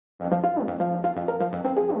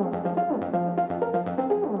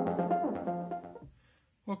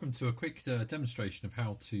Welcome to a quick demonstration of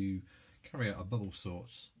how to carry out a bubble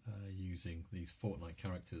sort using these Fortnite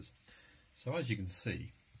characters. So as you can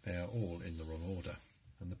see, they are all in the wrong order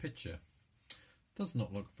and the picture does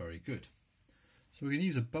not look very good. So we can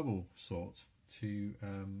use a bubble sort to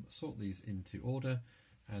sort these into order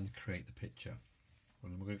and create the picture.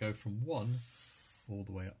 And we're going to go from 1 all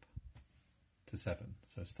the way up to 7.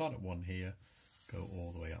 So start at 1 here, go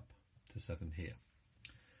all the way up to 7 here.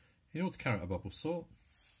 In order to carry out a bubble sort,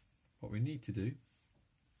 what we need to do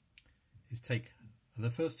is take the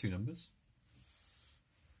first two numbers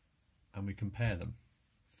and we compare them,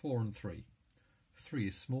 4 and 3. 3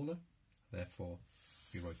 is smaller, therefore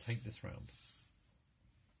we rotate this round.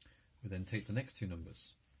 We then take the next two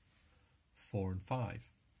numbers, 4 and 5.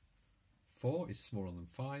 4 is smaller than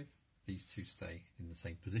 5, these two stay in the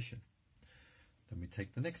same position. Then we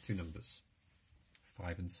take the next two numbers,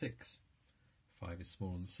 5 and 6. 5 is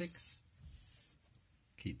smaller than 6,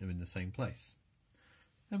 keep them in the same place.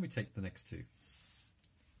 Then we take the next two,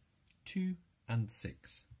 2 and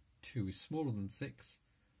 6. 2 is smaller than 6,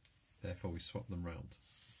 therefore we swap them round.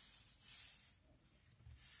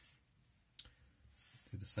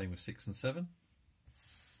 Do the same with 6 and 7,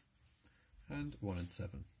 and 1 and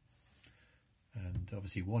 7. And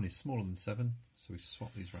obviously 1 is smaller than 7, so we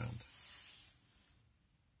swap these round.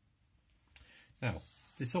 Now,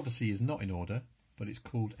 this obviously is not in order, but it's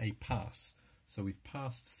called a pass. So we've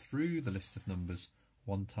passed through the list of numbers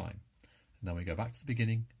one time. And now we go back to the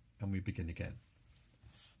beginning and we begin again.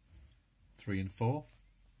 3 and 4,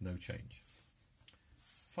 no change.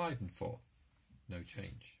 5 and 4, no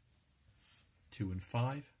change. 2 and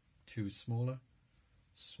 5, 2 is smaller,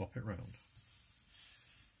 swap it round.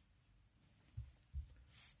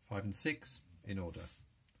 5 and 6, in order.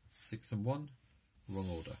 6 and 1, wrong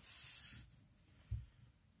order.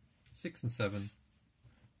 6 and 7,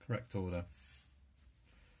 correct order.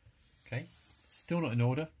 Okay, still not in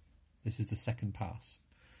order. This is the second pass.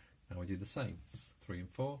 Now we do the same. 3 and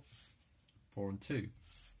 4, 4 and 2.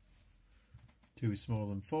 2 is smaller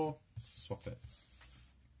than 4, swap it.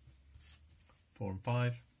 4 and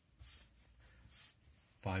 5,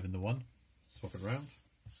 5 and the 1, swap it round.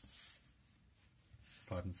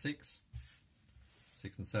 5 and 6,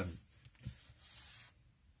 6 and 7.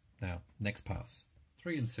 Now, next pass.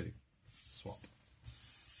 3 and 2, swap.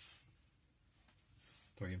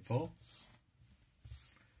 3 and 4,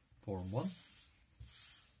 4 and 1,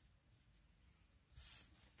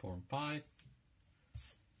 4 and 5,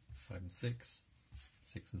 5 and 6,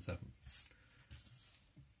 6 and 7.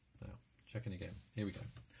 Now, checking again. Here we go.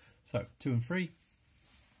 So, 2 and 3,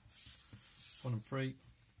 1 and 3,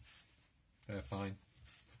 they're fine,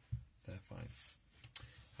 they're fine.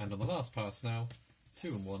 And on the last pass now, 2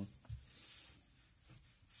 and 1,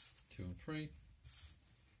 2 and 3,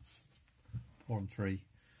 4 and 3,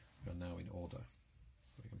 we are now in order.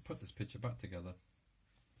 So we can put this picture back together.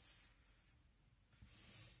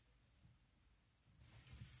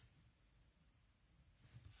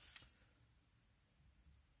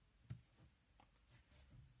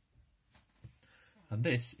 And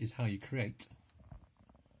this is how you create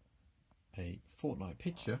a Fortnite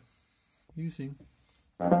picture using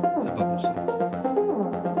a bubble sort.